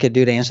best thing I could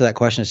do to answer that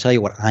question is tell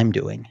you what I'm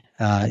doing.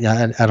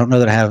 I don't know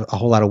that I have a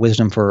whole lot of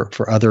wisdom for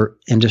other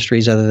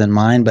industries other than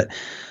mine. But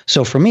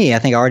so for me, I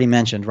think I already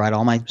mentioned, right,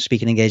 all my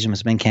speaking engagements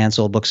have been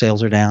canceled. Book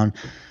sales are down.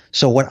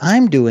 So what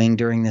I'm doing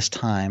during this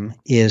time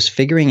is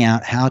figuring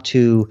out how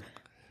to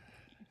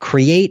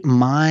create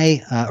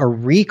or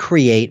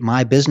recreate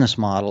my business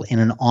model in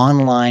an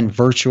online,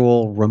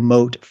 virtual,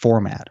 remote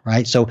format,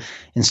 right? So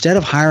instead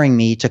of hiring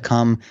me to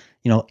come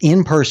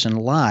in person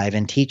live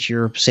and teach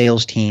your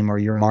sales team or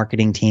your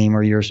marketing team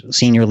or your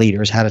senior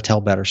leaders how to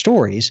tell better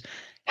stories,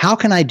 how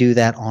can I do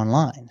that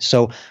online?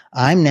 So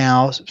I'm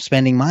now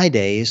spending my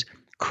days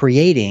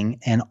creating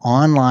an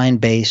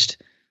online-based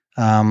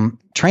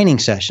training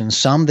sessions,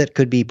 some that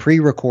could be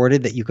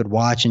pre-recorded that you could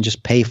watch and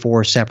just pay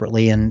for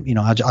separately. And,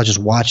 I'll just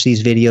watch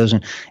these videos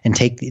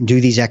and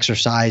do these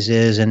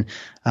exercises and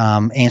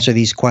answer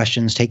these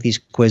questions, take these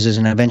quizzes,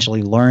 and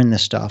eventually learn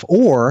this stuff.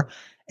 Or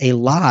a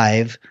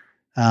live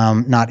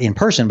not in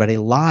person, but a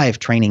live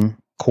training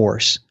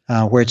course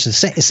where it's the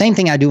same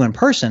thing I do in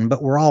person,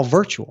 but we're all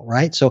virtual,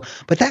 right? So,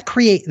 but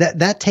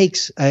that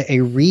takes a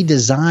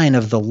redesign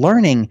of the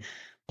learning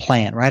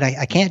plan, right?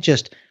 I can't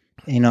just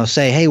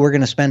say, hey, we're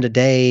going to spend a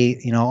day,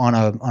 on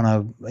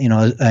a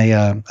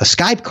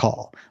Skype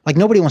call. Like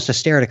nobody wants to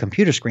stare at a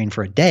computer screen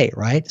for a day,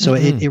 right? So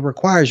it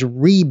requires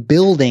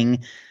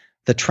rebuilding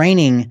the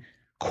training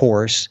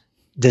course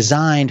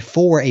designed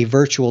for a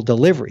virtual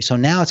delivery. So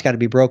now it's got to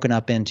be broken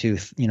up into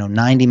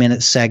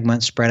 90-minute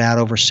segments spread out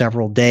over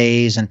several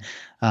days and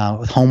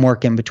with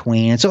homework in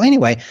between. And so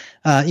anyway,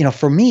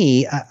 for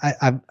me,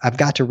 I've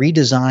got to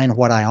redesign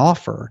what I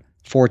offer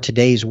for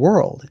today's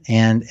world.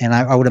 And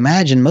I would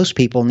imagine most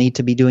people need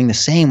to be doing the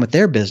same with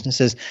their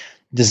businesses,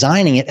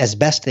 designing it as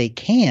best they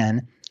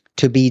can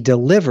to be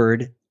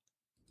delivered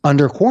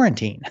under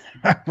quarantine,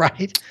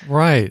 right?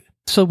 Right.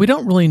 So we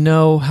don't really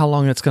know how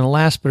long it's going to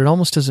last, but it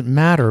almost doesn't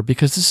matter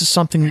because this is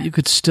something that you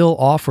could still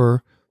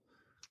offer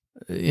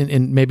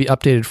in maybe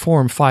updated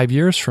form 5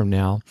 years from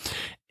now.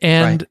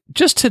 And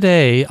just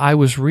today, I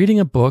was reading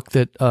a book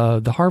that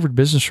the Harvard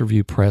Business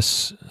Review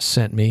Press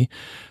sent me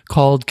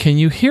called Can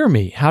You Hear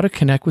Me? How to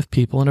Connect with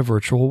People in a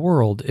Virtual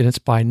World. And it's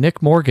by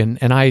Nick Morgan.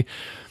 And I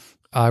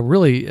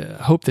really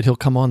hope that he'll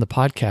come on the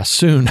podcast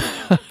soon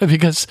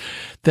because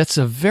that's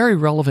a very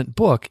relevant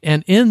book.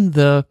 And in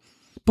the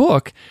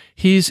book,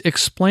 he's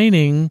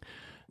explaining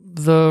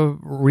the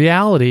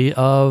reality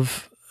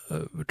of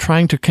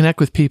trying to connect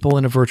with people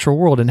in a virtual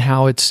world and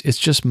how it's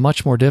just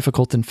much more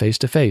difficult than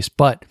face-to-face.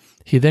 But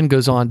he then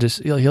goes on to,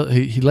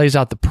 he lays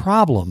out the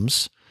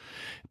problems,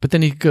 but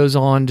then he goes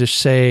on to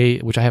say,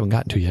 which I haven't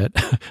gotten to yet,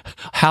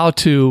 how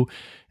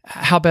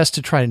best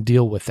to try and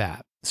deal with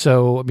that.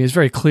 So, I mean, it's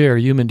very clear,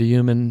 human to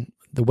human,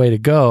 the way to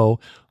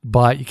go,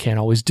 but you can't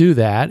always do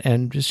that,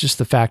 and it's just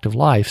the fact of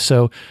life.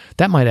 So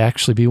that might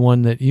actually be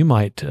one that you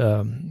might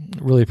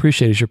really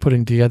appreciate as you're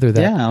putting together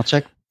that. Yeah, I'll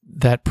check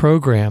that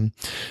program.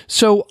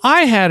 So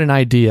I had an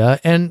idea,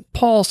 and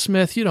Paul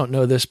Smith, you don't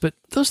know this, but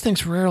those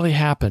things rarely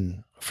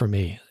happen for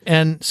me.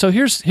 And so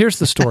here's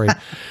the story.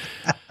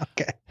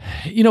 Okay.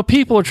 You know,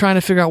 people are trying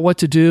to figure out what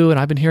to do, and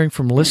I've been hearing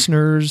from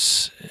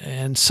listeners,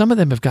 and some of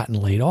them have gotten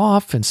laid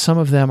off, and some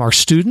of them are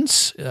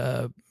students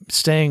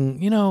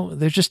saying, you know,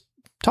 they're just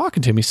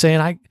talking to me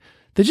saying,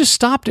 they just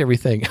stopped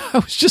everything. I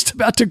was just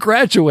about to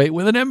graduate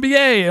with an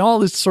MBA and all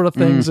this sort of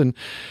things. And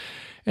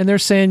they're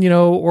saying, you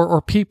know,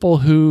 or people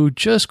who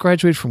just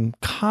graduated from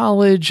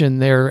college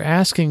and they're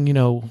asking, you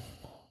know,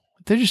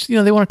 they're just, you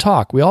know, they want to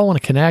talk. We all want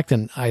to connect.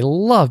 And I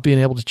love being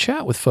able to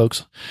chat with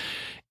folks.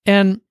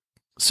 And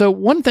so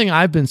one thing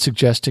I've been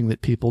suggesting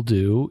that people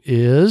do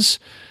is,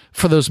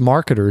 for those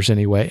marketers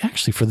anyway,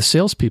 actually for the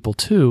salespeople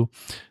too,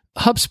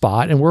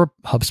 HubSpot, and we're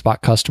a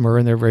HubSpot customer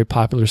and they're very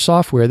popular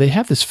software. They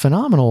have this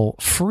phenomenal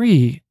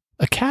free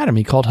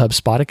academy called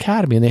HubSpot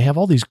Academy, and they have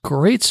all these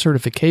great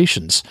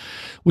certifications,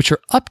 which are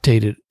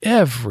updated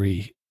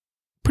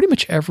pretty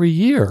much every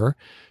year,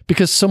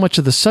 because so much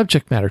of the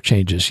subject matter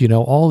changes. You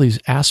know, all these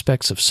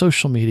aspects of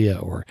social media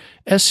or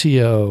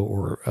SEO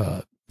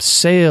or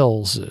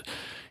sales,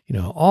 you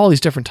know, all these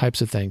different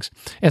types of things.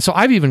 And so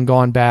I've even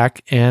gone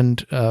back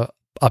and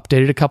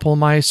updated a couple of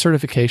my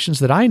certifications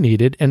that I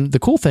needed. And the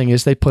cool thing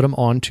is they put them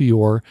onto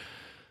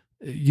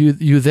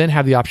you then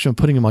have the option of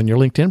putting them on your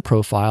LinkedIn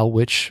profile,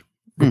 which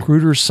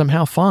recruiters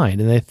somehow find,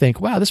 and they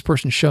think, wow, this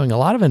person's showing a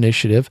lot of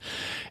initiative,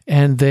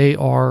 and they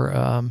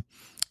are,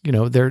 you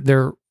know,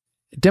 they're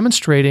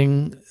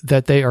demonstrating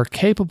that they are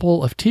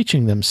capable of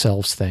teaching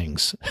themselves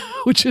things,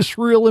 which is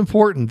real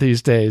important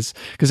these days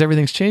because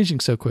everything's changing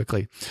so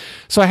quickly.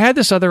 So I had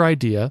this other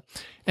idea,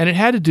 and it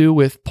had to do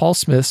with Paul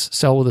Smith's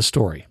Sell with a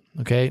Story.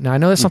 Okay. Now I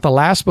know that's not the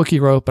last book he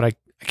wrote, but I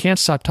can't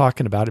stop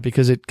talking about it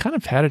because it kind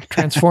of had a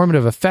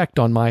transformative effect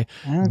on my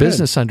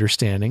business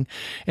understanding.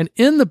 And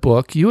in the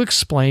book, you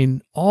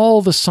explain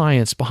all the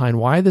science behind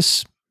why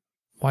this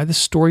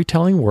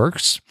storytelling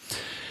works.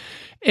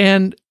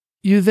 And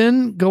you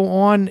then go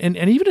on, and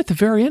even at the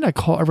very end, I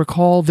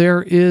recall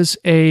is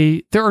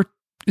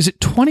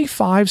it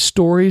 25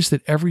 stories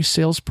that every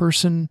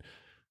salesperson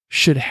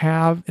should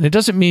have? And it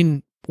doesn't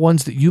mean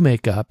ones that you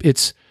make up.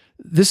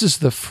 This is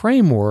the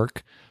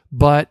framework,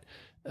 but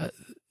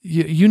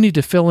you need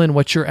to fill in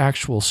what your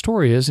actual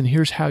story is, and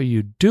here's how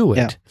you do it.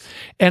 Yeah.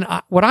 And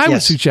what I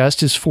would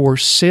suggest is for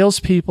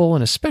salespeople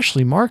and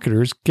especially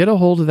marketers, get a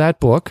hold of that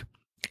book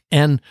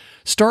and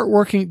start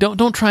working.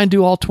 Don't try and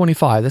do all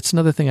 25. That's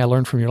another thing I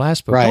learned from your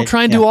last book. Right. Don't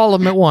try and do all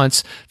of them at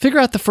once. Figure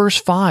out the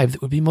first 5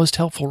 that would be most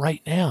helpful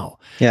right now.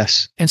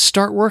 Yes. And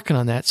start working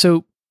on that.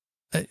 So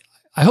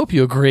I hope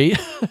you agree.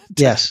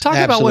 Yes. Talk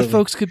about what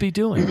folks could be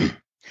doing.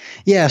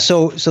 Yeah,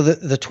 so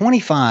the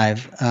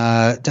 25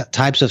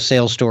 types of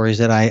sales stories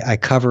that I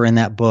cover in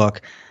that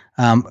book,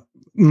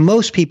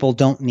 most people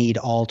don't need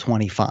all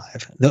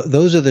 25.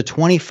 Those are the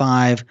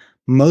 25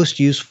 most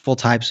useful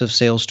types of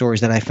sales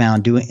stories that I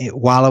found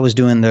while I was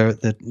doing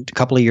the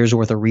couple of years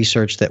worth of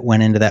research that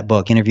went into that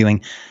book,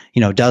 interviewing,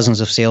 you know,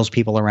 dozens of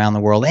salespeople around the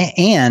world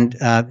and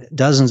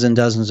dozens and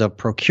dozens of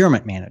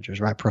procurement managers,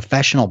 right?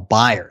 Professional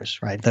buyers,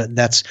 right?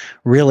 That's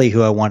really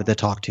who I wanted to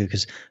talk to,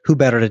 because who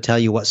better to tell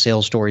you what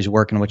sales stories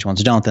work and which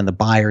ones don't than the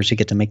buyers who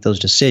get to make those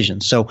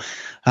decisions. So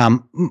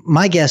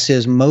my guess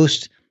is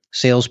most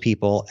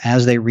salespeople,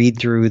 as they read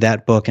through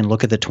that book and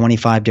look at the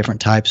 25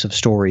 different types of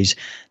stories,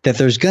 that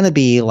there's going to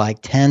be like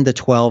 10 to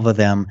 12 of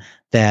them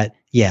that,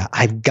 yeah,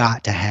 I've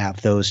got to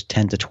have those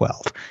 10 to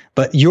 12.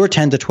 But your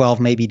 10 to 12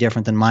 may be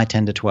different than my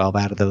 10 to 12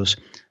 out of those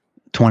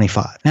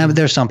 25. Now,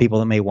 there's some people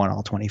that may want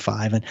all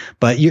 25,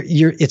 but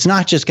it's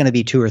not just going to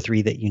be 2 or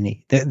 3 that you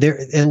need.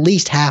 There at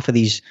least half of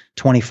these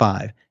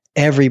 25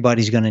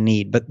 everybody's going to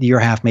need, but your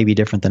half may be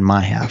different than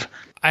my half.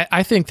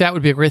 I think that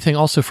would be a great thing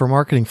also for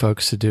marketing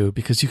folks to do,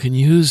 because you can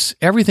use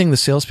everything the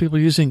salespeople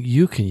are using,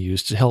 you can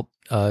use to help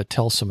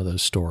tell some of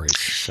those stories.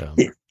 So.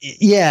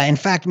 Yeah. In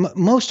fact,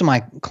 most of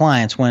my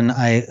clients, when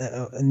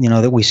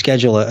that we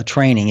schedule a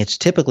training, it's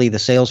typically the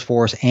sales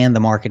force and the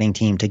marketing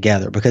team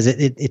together, because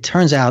it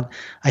turns out,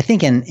 I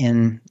think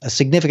in a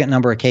significant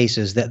number of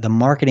cases, that the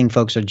marketing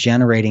folks are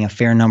generating a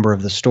fair number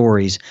of the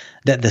stories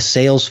that the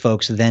sales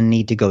folks then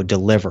need to go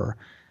deliver.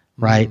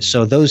 Right.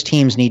 So those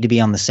teams need to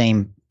be on the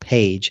same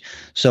page.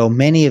 So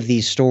many of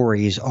these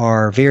stories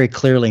are very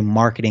clearly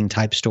marketing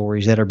type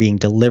stories that are being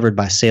delivered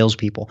by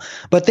salespeople.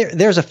 But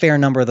there's a fair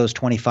number of those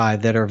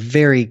 25 that are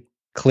very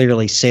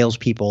clearly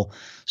salespeople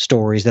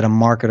stories that a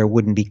marketer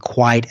wouldn't be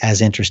quite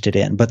as interested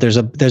in. But there's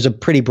a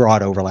pretty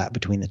broad overlap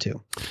between the two.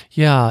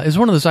 Yeah. It's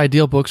one of those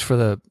ideal books for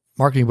the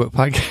Marketing Book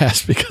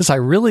Podcast, because I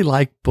really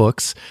like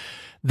books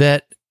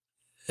that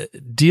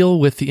deal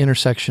with the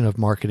intersection of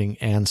marketing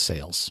and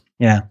sales.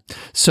 Yeah.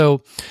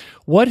 So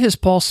what has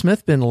Paul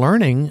Smith been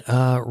learning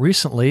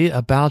recently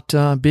about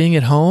being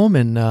at home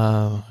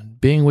and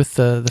being with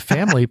the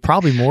family,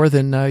 probably more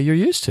than you're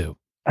used to?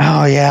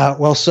 Oh, yeah.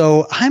 Well,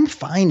 so I'm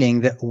finding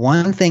that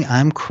one thing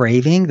I'm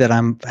craving, that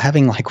I'm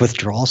having like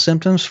withdrawal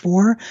symptoms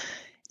for,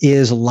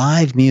 is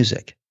live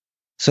music.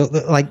 So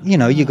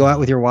you go out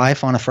with your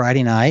wife on a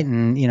Friday night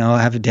and,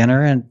 have a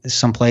dinner and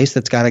someplace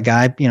that's got a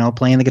guy,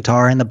 playing the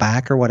guitar in the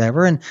back or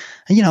whatever. And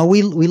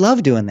we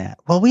love doing that.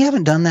 Well, we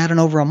haven't done that in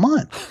over a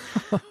month.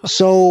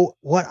 So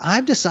what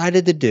I've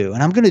decided to do,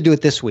 and I'm going to do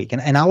it this week,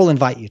 and I will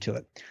invite you to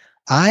it.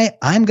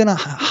 I'm going to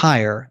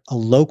hire a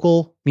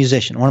local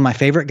musician, one of my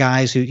favorite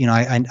guys who,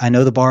 I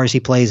know the bars he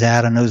plays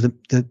at. I know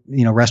the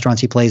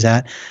restaurants he plays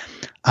at.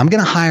 I'm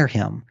going to hire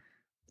him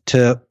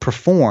to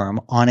perform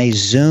on a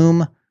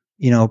Zoom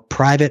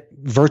private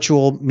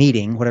virtual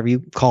meeting, whatever you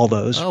call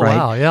those, right?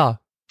 Wow, yeah.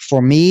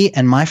 For me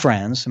and my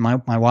friends, my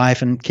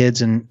wife and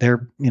kids and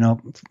their,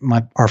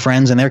 our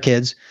friends and their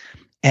kids.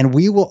 And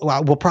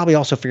we'll probably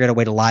also figure out a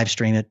way to live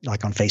stream it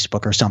like on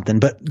Facebook or something.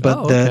 But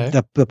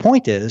the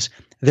point is,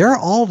 there are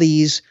all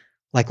these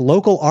like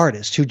local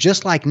artists who,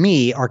 just like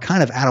me, are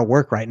kind of out of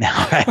work right now.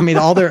 Right? I mean,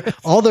 all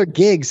their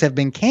gigs have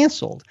been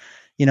canceled.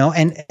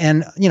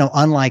 And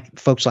unlike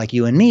folks like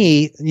you and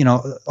me,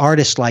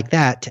 artists like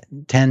that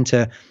tend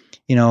to,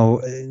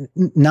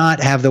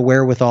 not have the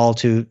wherewithal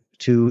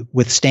to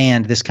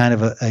withstand this kind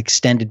of a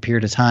extended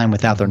period of time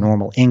without their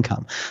normal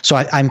income. So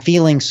I'm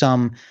feeling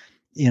some,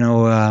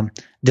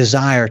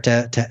 desire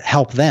to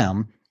help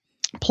them,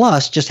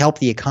 plus just help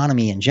the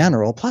economy in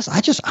general. Plus,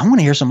 I want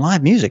to hear some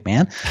live music,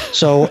 man.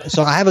 So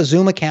I have a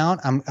Zoom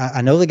account.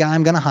 I know the guy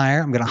I'm going to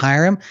hire. I'm going to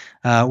hire him.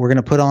 We're going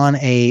to put on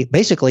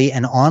basically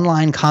an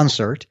online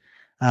concert,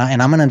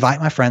 and I'm going to invite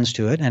my friends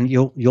to it, and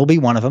you'll be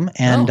one of them.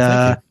 And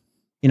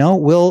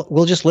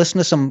we'll just listen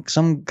to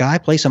some guy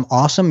play some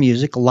awesome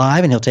music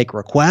live, and he'll take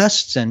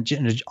requests, and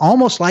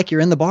almost like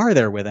you're in the bar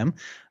there with him,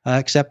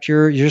 except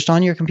you're just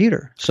on your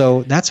computer.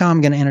 So that's how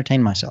I'm going to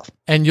entertain myself.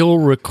 And you'll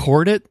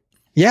record it?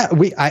 Yeah,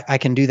 I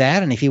can do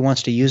that, and if he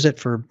wants to use it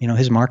for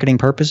his marketing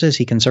purposes,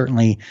 he can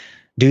certainly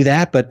do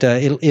that. But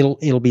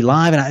it'll be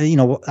live,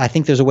 and I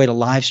think there's a way to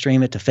live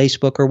stream it to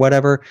Facebook or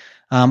whatever.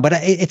 But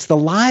it's the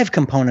live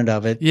component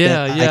of it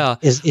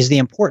is the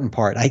important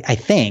part, I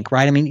think,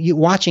 right? I mean, you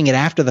watching it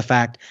after the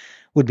fact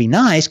would be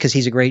nice because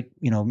he's a great,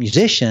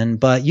 musician,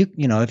 but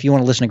if you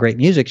want to listen to great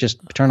music, just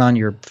turn on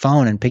your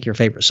phone and pick your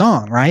favorite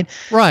song, right?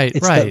 Right,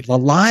 it's right. The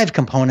live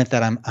component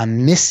that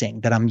I'm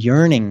missing, that I'm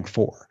yearning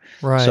for.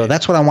 Right. So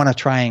that's what I want to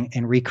try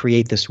and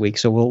recreate this week.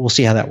 So we'll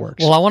see how that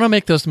works. Well, I want to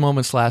make those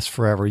moments last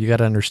forever. You got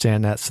to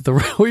understand that. So the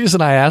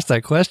reason I asked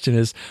that question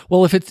is,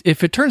 well, if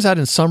it turns out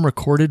in some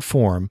recorded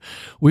form,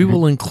 we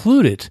will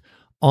include it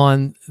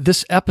on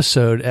this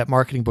episode at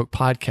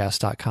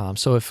marketingbookpodcast.com.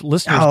 So if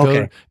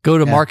listeners go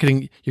to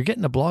marketing, you're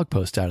getting a blog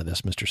post out of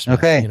this, Mr. Smith.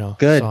 Okay,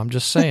 good. So I'm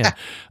just saying.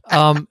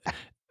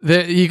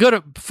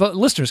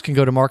 Listeners can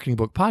go to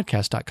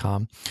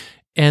marketingbookpodcast.com,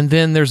 and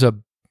then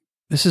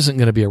this isn't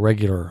going to be a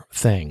regular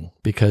thing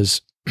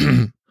because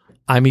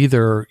I'm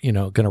either,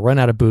 going to run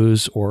out of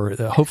booze, or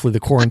hopefully the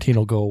quarantine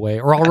will go away,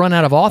 or I'll run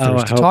out of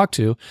authors to talk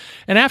to.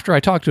 And after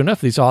I talk to enough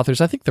of these authors,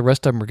 I think the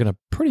rest of them are going to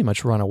pretty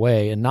much run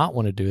away and not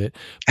want to do it.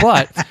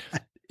 But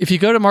if you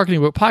go to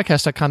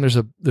marketingbookpodcast.com,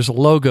 there's a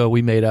logo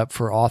we made up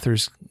for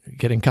authors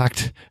getting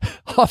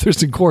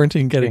authors in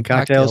quarantine getting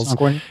cocktails.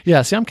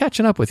 Yeah, see, I'm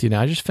catching up with you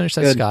now. I just finished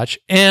that scotch.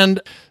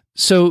 And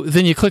so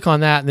then you click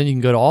on that, and then you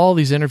can go to all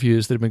these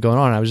interviews that have been going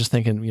on. I was just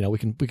thinking, we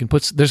can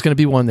put, there's going to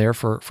be one there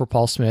for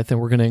Paul Smith, and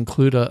we're going to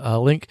include a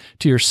link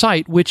to your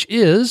site, which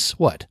is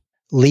what?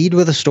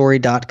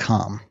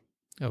 Leadwithastory.com.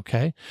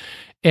 Okay.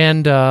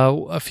 And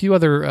a few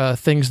other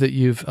things that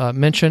you've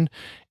mentioned,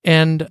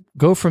 and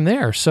go from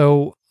there.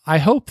 So I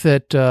hope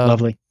that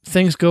lovely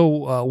things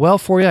go well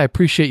for you. I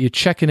appreciate you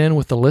checking in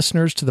with the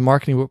listeners to the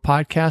Marketing Book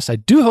Podcast. I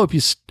do hope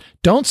you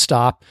don't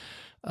stop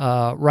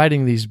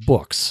writing these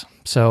books.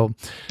 So,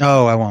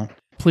 I won't.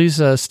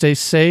 Please stay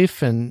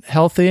safe and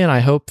healthy, and I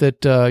hope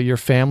that your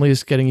family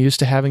is getting used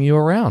to having you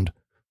around.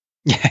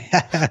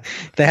 Yeah,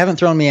 they haven't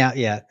thrown me out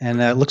yet,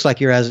 and it looks like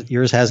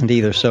yours hasn't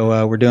either.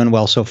 So we're doing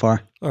well so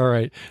far. All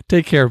right,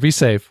 take care. Be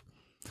safe.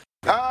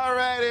 All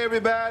right,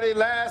 everybody.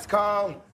 Last call.